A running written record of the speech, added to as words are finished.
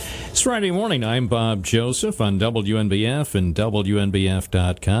It's Friday morning. I'm Bob Joseph on WNBF and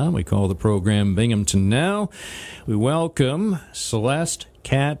WNBF.com. We call the program Binghamton Now. We welcome Celeste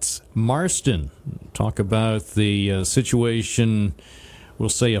Katz Marston. Talk about the situation, we'll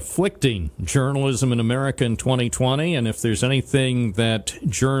say, afflicting journalism in America in 2020, and if there's anything that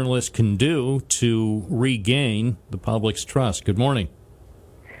journalists can do to regain the public's trust. Good morning.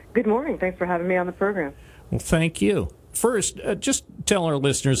 Good morning. Thanks for having me on the program. Well, thank you. First, just tell our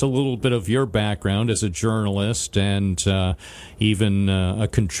listeners a little bit of your background as a journalist and even a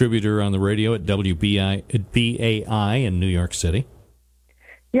contributor on the radio at WBAI in New York City.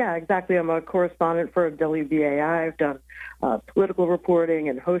 Yeah, exactly. I'm a correspondent for WBAI. I've done political reporting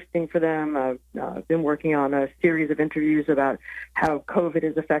and hosting for them. I've been working on a series of interviews about how COVID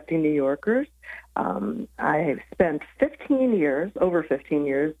is affecting New Yorkers. I spent over 15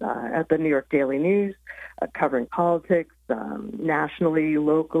 years at the New York Daily News, covering politics nationally,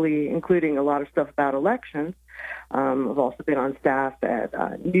 locally, including a lot of stuff about elections. I've also been on staff at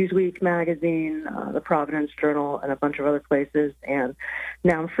Newsweek magazine, the Providence Journal, and a bunch of other places. And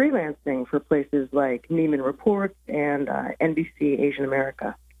now I'm freelancing for places like Neiman Reports and NBC Asian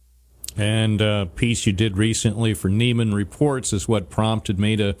America. And a piece you did recently for Neiman Reports is what prompted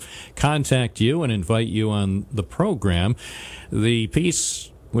me to contact you and invite you on the program. The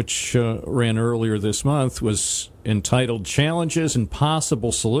piece, which ran earlier this month, was entitled Challenges and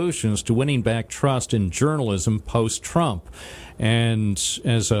Possible Solutions to Winning Back Trust in Journalism Post-Trump. And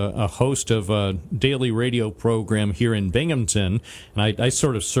as a host of a daily radio program here in Binghamton, and I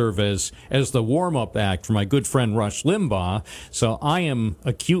sort of serve as the warm-up act for my good friend Rush Limbaugh, so I am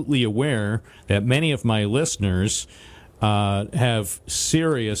acutely aware that many of my listeners have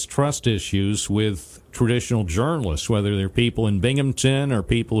serious trust issues with traditional journalists, whether they're people in Binghamton or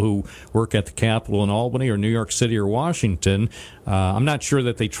people who work at the Capitol in Albany or New York City or Washington. I'm not sure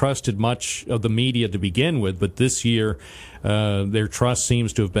that they trusted much of the media to begin with, but this year their trust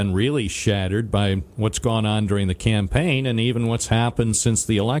seems to have been really shattered by what's gone on during the campaign and even what's happened since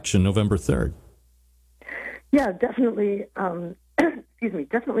the election, November 3rd. Yeah, definitely.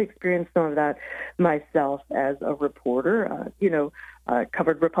 Definitely experienced some of that myself as a reporter.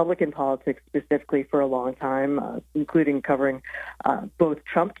 Covered Republican politics specifically for a long time, including covering both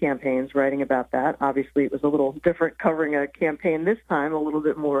Trump campaigns, writing about that. Obviously, it was a little different covering a campaign this time, a little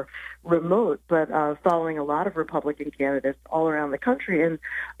bit more remote, but following a lot of Republican candidates all around the country. And,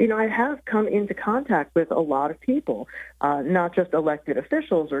 I have come into contact with a lot of people, not just elected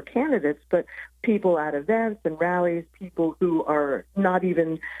officials or candidates, but people at events and rallies, people who are not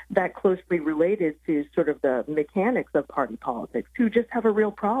even that closely related to sort of the mechanics of party politics, who just have a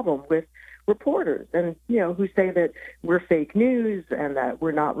real problem with reporters and, who say that we're fake news and that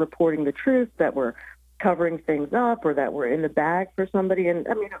we're not reporting the truth, that we're covering things up or that we're in the bag for somebody. And,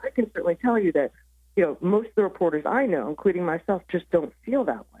 I can certainly tell you that, most of the reporters I know, including myself, just don't feel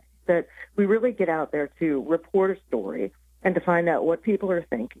that way, that we really get out there to report a story and to find out what people are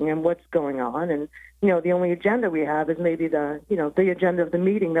thinking and what's going on. And, the only agenda we have is maybe the agenda of the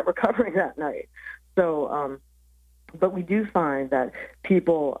meeting that we're covering that night. So, but we do find that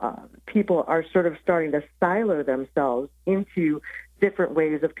people are sort of starting to silo themselves into different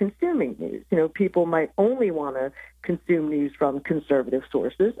ways of consuming news. People might only want to consume news from conservative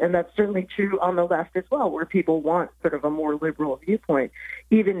sources, and that's certainly true on the left as well, where people want sort of a more liberal viewpoint,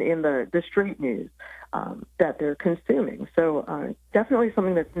 even in the straight news that they're consuming. So definitely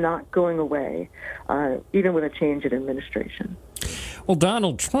something that's not going away, even with a change in administration. Well,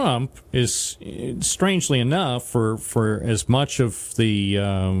 Donald Trump is, strangely enough, for as much of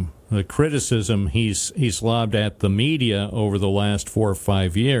the criticism he's lobbed at the media over the last 4 or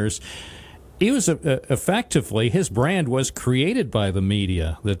 5 years, he was effectively, his brand was created by the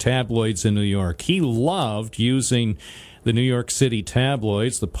media, the tabloids in New York. He loved using the New York City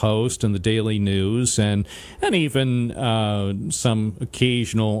tabloids, the Post and the Daily News, and even some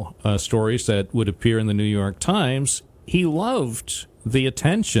occasional stories that would appear in the New York Times. He loved the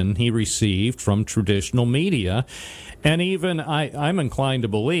attention he received from traditional media. And even I'm inclined to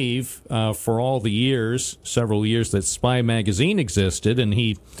believe for all the years, several years that Spy Magazine existed, and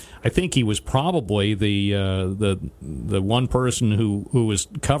I think he was probably the one person who was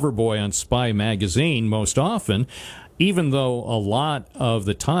cover boy on Spy Magazine most often, even though a lot of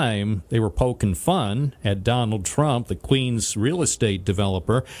the time they were poking fun at Donald Trump, the Queens real estate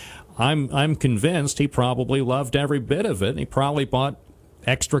developer. I'm convinced he probably loved every bit of it. He probably bought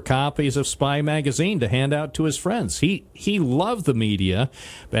extra copies of Spy magazine to hand out to his friends. He loved the media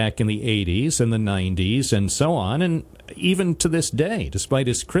back in the 80s and the 90s and so on, and even to this day, despite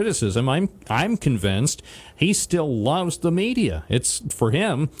his criticism, I'm convinced he still loves the media. It's for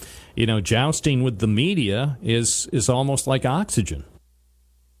him, jousting with the media is almost like oxygen.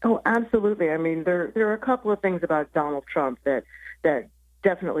 Oh, absolutely. I mean, there are a couple of things about Donald Trump that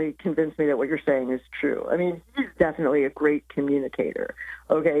definitely convinced me that what you're saying is true. I mean, he's definitely a great communicator.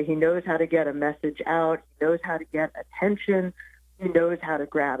 Okay, he knows how to get a message out. He knows how to get attention. He knows how to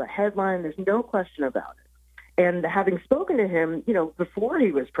grab a headline. There's no question about it. And having spoken to him, before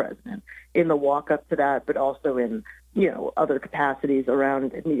he was president, in the walk up to that, but also in, other capacities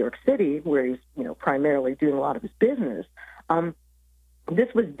around New York City, where he's, primarily doing a lot of his business, this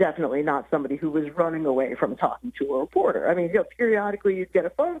was definitely not somebody who was running away from talking to a reporter. I mean, periodically you'd get a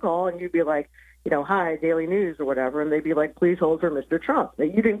phone call and you'd be like, hi, Daily News or whatever, and they'd be like, please hold for Mr. Trump. Now,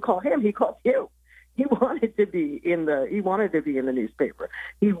 you didn't call him, he called you. He wanted to be in the newspaper.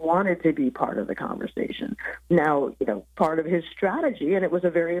 He wanted to be part of the conversation. Now, part of his strategy, and it was a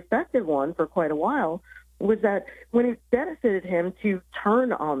very effective one for quite a while, was that when it benefited him to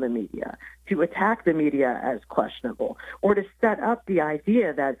turn on the media, to attack the media as questionable, or to set up the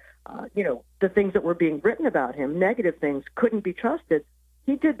idea that, the things that were being written about him, negative things, couldn't be trusted,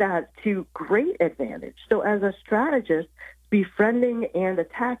 he did that to great advantage. So as a strategist, befriending and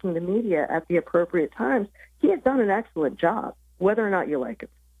attacking the media at the appropriate times, he has done an excellent job, whether or not you like it.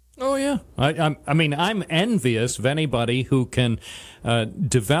 Oh, yeah. I mean, I'm envious of anybody who can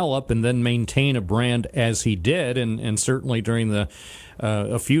develop and then maintain a brand as he did, and certainly during the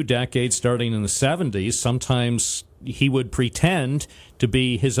a few decades, starting in the 70s, sometimes he would pretend to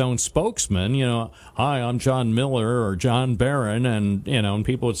be his own spokesman. Hi, I'm John Miller or John Barron, and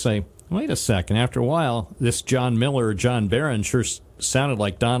people would say, wait a second. After a while, this John Miller or John Barron sure sounded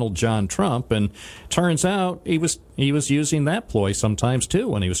like Donald John Trump, and turns out he was using that ploy sometimes too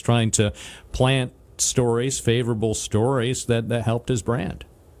when he was trying to plant stories, favorable stories that helped his brand.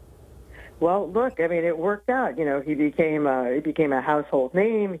 Well, look, I mean, it worked out. He became a household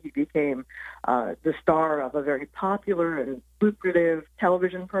name. He became the star of a very popular and lucrative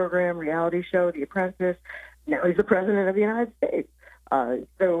television program, reality show, The Apprentice. Now he's the president of the United States.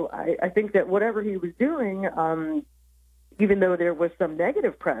 So I think that whatever he was doing, even though there was some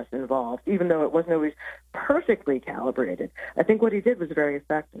negative press involved, even though it wasn't always perfectly calibrated, I think what he did was very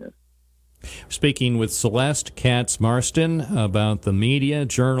effective. Speaking with Celeste Katz Marston about the media,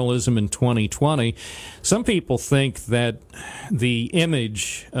 journalism in 2020, some people think that the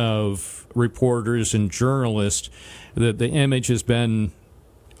image of reporters and journalists, that the image has been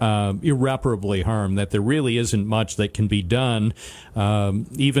irreparably harmed, that there really isn't much that can be done.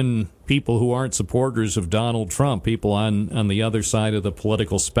 Even people who aren't supporters of Donald Trump, people on the other side of the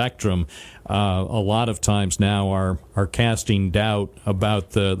political spectrum, a lot of times now are casting doubt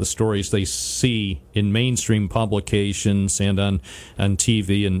about the stories they see in mainstream publications and on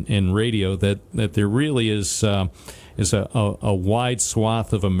TV and radio, that there really is a wide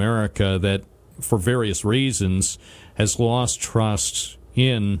swath of America that, for various reasons, has lost trust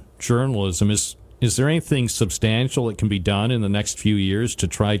in journalism. Is there anything substantial that can be done in the next few years to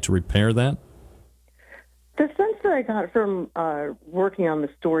try to repair that? The sense that I got from working on the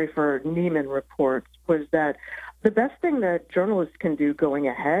story for Neiman Reports was that the best thing that journalists can do going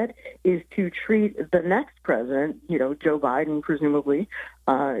ahead is to treat the next president, Joe Biden presumably,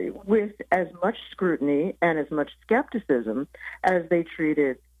 with as much scrutiny and as much skepticism as they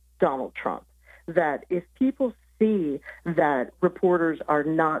treated Donald Trump. That if people see that reporters are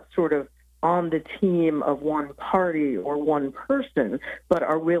not sort of on the team of one party or one person, but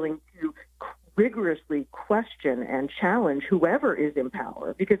are willing to rigorously question and challenge whoever is in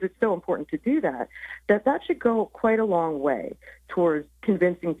power, because it's so important to do that should go quite a long way towards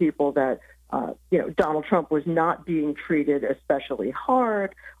convincing people that Donald Trump was not being treated especially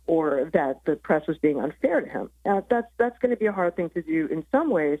hard, or that the press was being unfair to him. Now, that's going to be a hard thing to do in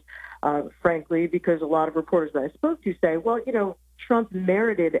some ways, frankly, because a lot of reporters that I spoke to say, well, Trump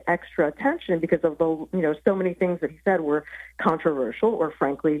merited extra attention because of the, so many things that he said were controversial or,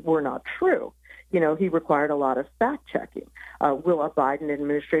 frankly, were not true. He required a lot of fact-checking. Will a Biden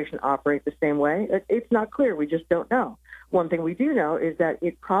administration operate the same way? It's not clear. We just don't know. One thing we do know is that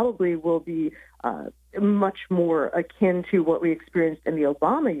it probably will be much more akin to what we experienced in the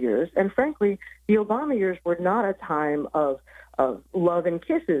Obama years. And frankly, the Obama years were not a time of love and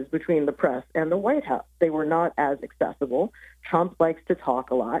kisses between the press and the White House. They were not as accessible. Trump likes to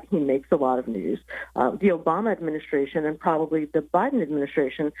talk a lot. He makes a lot of news. The Obama administration and probably the Biden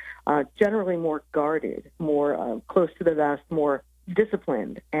administration, generally more guarded, more close to the vest, more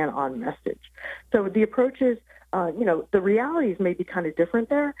disciplined and on message. So the approach is, the realities may be kind of different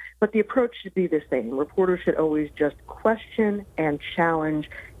there, but the approach should be the same. Reporters should always just question and challenge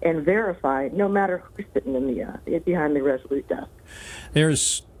and verify, no matter who's sitting behind the Resolute desk.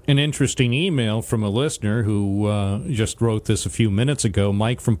 There's an interesting email from a listener who just wrote this a few minutes ago.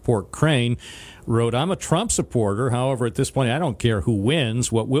 Mike from Port Crane wrote, I'm a Trump supporter. However, at this point, I don't care who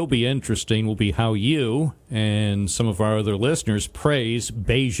wins. What will be interesting will be how you and some of our other listeners praise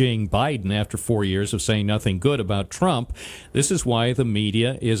Beijing Biden after 4 years of saying nothing good about Trump. This is why the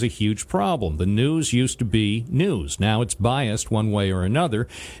media is a huge problem. The news used to be news. Now it's biased one way or another.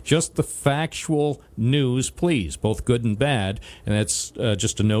 Just the factual news, please, both good and bad. And that's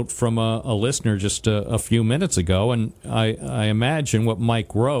just a note from a listener just a few minutes ago. And I imagine what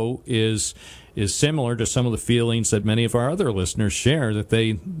Mike wrote is similar to some of the feelings that many of our other listeners share, that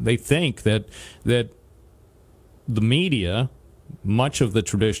they think that the media, much of the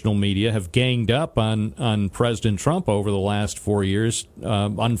traditional media, have ganged up on President Trump over the last 4 years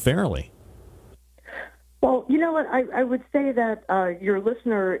unfairly. Well, you know what? I would say that your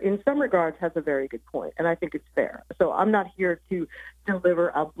listener, in some regards, has a very good point, and I think it's fair. So I'm not here to deliver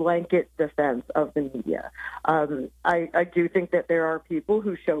a blanket defense of the media. I do think that there are people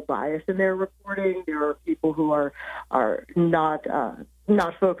who show bias in their reporting. There are people who are not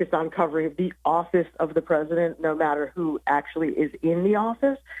focused on covering the office of the president, no matter who actually is in the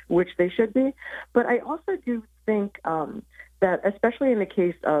office, which they should be. But I also do think that, especially in the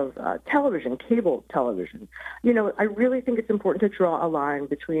case of television, cable television, I really think it's important to draw a line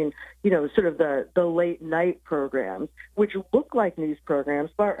between, sort of the late night programs, which look like news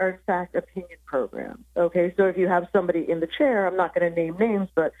programs, but are in fact opinion programs. Okay, so if you have somebody in the chair, I'm not going to name names,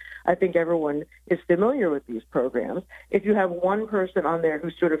 but I think everyone is familiar with these programs. If you have one person on there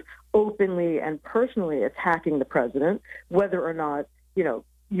who's sort of openly and personally attacking the president, whether or not,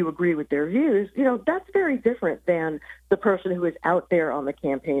 you agree with their views, that's very different than the person who is out there on the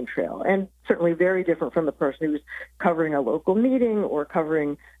campaign trail, and certainly very different from the person who's covering a local meeting or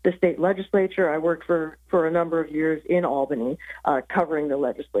covering the state legislature. I worked for a number of years in Albany covering the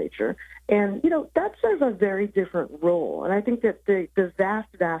legislature. And, that's sort of a very different role. And I think that the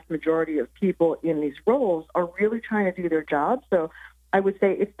vast majority of people in these roles are really trying to do their job. So I would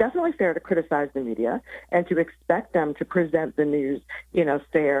say it's definitely fair to criticize the media and to expect them to present the news in a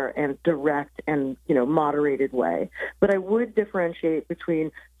fair and direct and, moderated way. But I would differentiate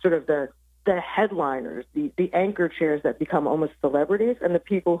between sort of the headliners, the anchor chairs that become almost celebrities, and the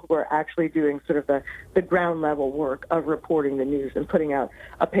people who are actually doing sort of the ground level work of reporting the news and putting out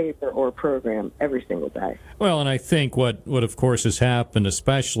a paper or a program every single day. Well, and I think what of course has happened,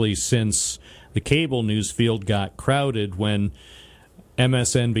 especially since the cable news field got crowded when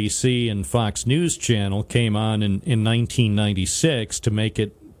MSNBC and Fox News Channel came on in 1996 to make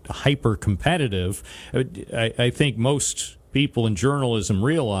it hyper-competitive. I think most people in journalism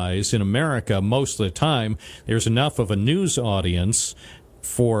realize in America, most of the time, there's enough of a news audience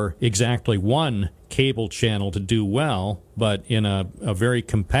for exactly one cable channel to do well, but in a very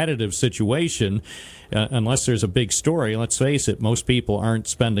competitive situation, unless there's a big story, let's face it, most people aren't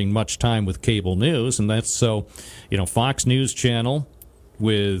spending much time with cable news, and that's so, Fox News Channel,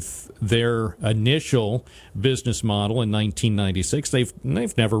 with their initial business model in 1996, they've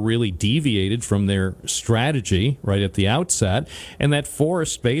never really deviated from their strategy right at the outset, and that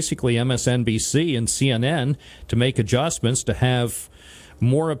forced basically MSNBC and CNN to make adjustments to have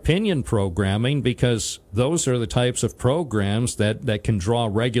more opinion programming, because those are the types of programs that can draw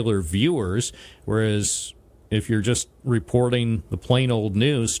regular viewers, whereas if you're just reporting the plain old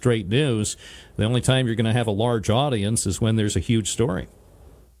news, straight news, the only time you're going to have a large audience is when there's a huge story.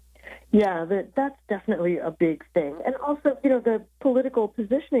 Yeah, that's definitely a big thing. And also, the political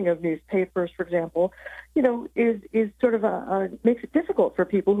positioning of newspapers, for example, is sort of makes it difficult for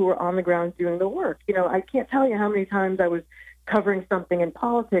people who are on the ground doing the work. I can't tell you how many times I was covering something in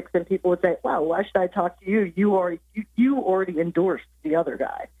politics and people would say, wow, why should I talk to you? You already endorsed the other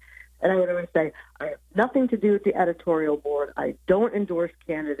guy. And I would always say, I have nothing to do with the editorial board. I don't endorse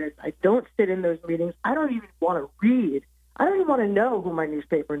candidates. I don't sit in those meetings. I don't even want to read. I don't even want to know who my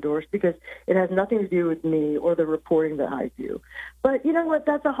newspaper endorsed, because it has nothing to do with me or the reporting that I do. But you know what?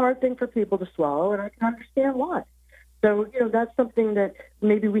 That's a hard thing for people to swallow, and I can understand why. So, that's something that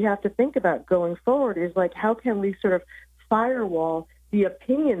maybe we have to think about going forward, is like, how can we sort of firewall the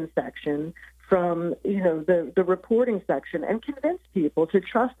opinion section from, the reporting section, and convince people to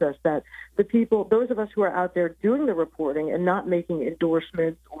trust us, that the people, those of us who are out there doing the reporting and not making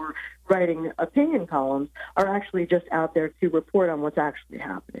endorsements or writing opinion columns, are actually just out there to report on what's actually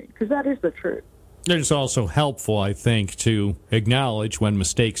happening, because that is the truth. It's also helpful, I think, to acknowledge when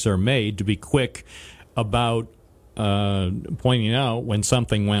mistakes are made, to be quick about pointing out when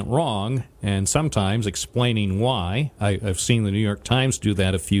something went wrong, and sometimes explaining why. I've seen the New York Times do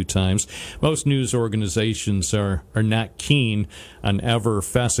that a few times. Most news organizations are not keen on ever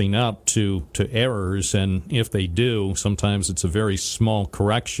fessing up to errors, and if they do, sometimes it's a very small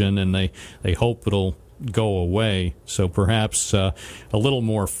correction, and they hope it'll go away. So perhaps a little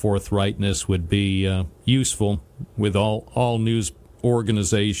more forthrightness would be useful with all news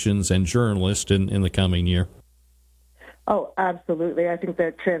organizations and journalists in the coming year. Oh, absolutely. I think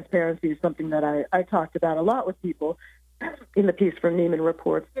that transparency is something that I talked about a lot with people in the piece from Nieman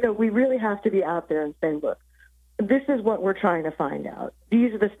Reports. We really have to be out there and saying, look, this is what we're trying to find out.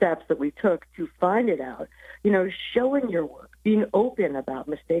 These are the steps that we took to find it out. Showing your work, being open about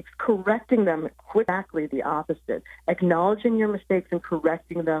mistakes, correcting them, exactly the opposite. Acknowledging your mistakes and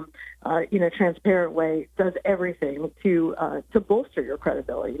correcting them in a transparent way does everything to bolster your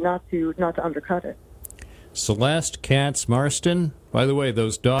credibility, not to undercut it. Celeste Katz Marston. By the way,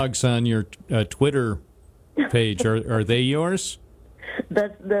 those dogs on your Twitter page, are they yours?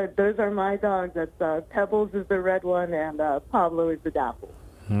 Those are my dogs. That's Pebbles is the red one, and Pablo is the dapple.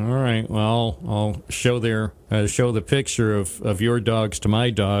 All right. Well, I'll show the picture of your dogs to my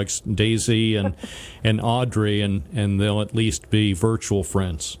dogs, Daisy and Audrey, and they'll at least be virtual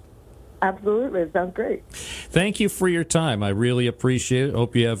friends. Absolutely. It sounds great. Thank you for your time. I really appreciate it.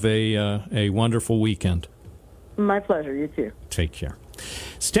 Hope you have a wonderful weekend. My pleasure. You too. Take care.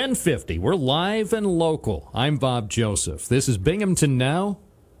 It's 10:50. We're live and local. I'm Bob Joseph. This is Binghamton Now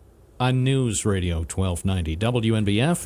on News Radio 1290 WNBF.